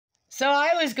So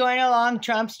I was going along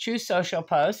Trump's Truth Social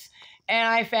posts, and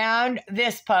I found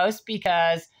this post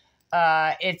because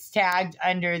it's tagged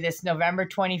under this November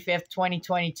 25th,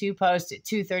 2022 post at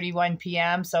 2:31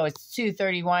 p.m. So it's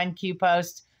 2:31 Q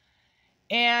post.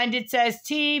 And it says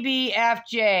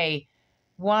TBFJ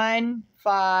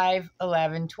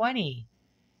 1/5/11/20.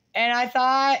 And I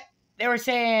thought they were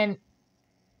saying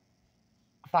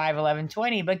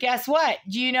 5/11/20. But guess what?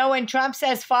 Do you know when Trump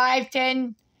says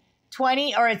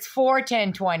 5/10/20, or it's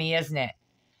 4/10/20, isn't it?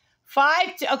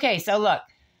 Okay, so look.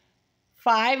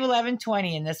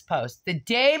 5/11/20 in this post. The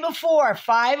day before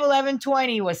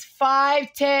 5/11/20 was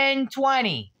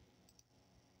 5/10/20.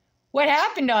 What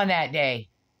happened on that day?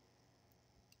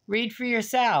 Read for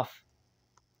yourself.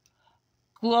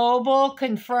 Global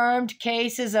confirmed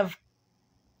cases of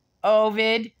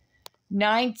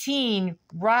COVID-19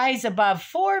 rise above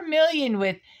 4 million,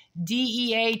 with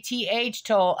DEATH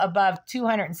toll above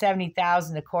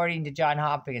 270,000, according to Johns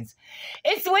Hopkins.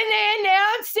 It's when they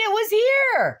announced it was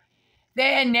here.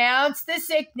 They announced the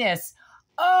sickness.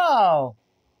 Oh.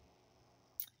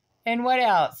 And what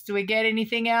else? Do we get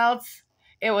anything else?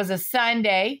 It was a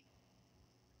Sunday.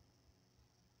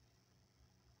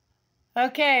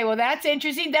 Okay, well, that's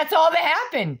interesting. That's all that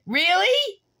happened.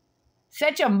 Really?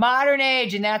 Such a modern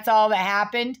age, and that's all that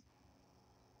happened?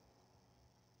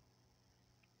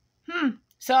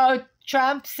 So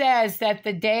Trump says that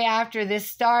the day after this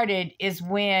started is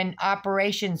when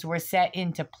operations were set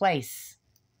into place.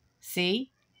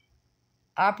 See?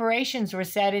 Operations were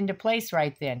set into place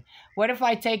right then. What if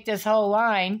I take this whole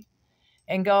line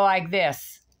and go like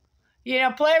this? You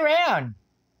know, play around.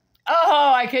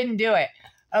 Oh, I couldn't do it.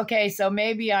 Okay, so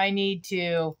maybe I need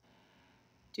to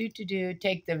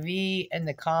take the V and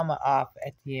the comma off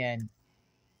at the end.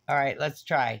 All right, let's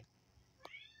try.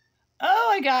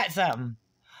 Oh, I got something.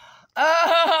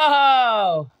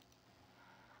 Oh!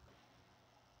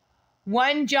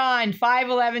 1 John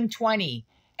 5:11/20.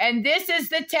 And this is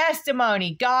the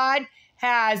testimony. God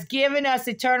has given us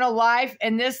eternal life,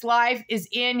 and this life is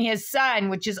in his Son,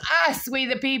 which is us, we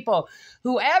the people.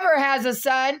 Whoever has a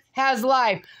Son has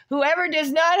life. Whoever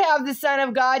does not have the Son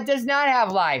of God does not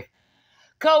have life.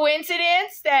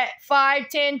 Coincidence that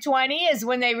 5/10/20 is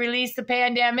when they released the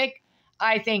pandemic?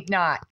 I think not.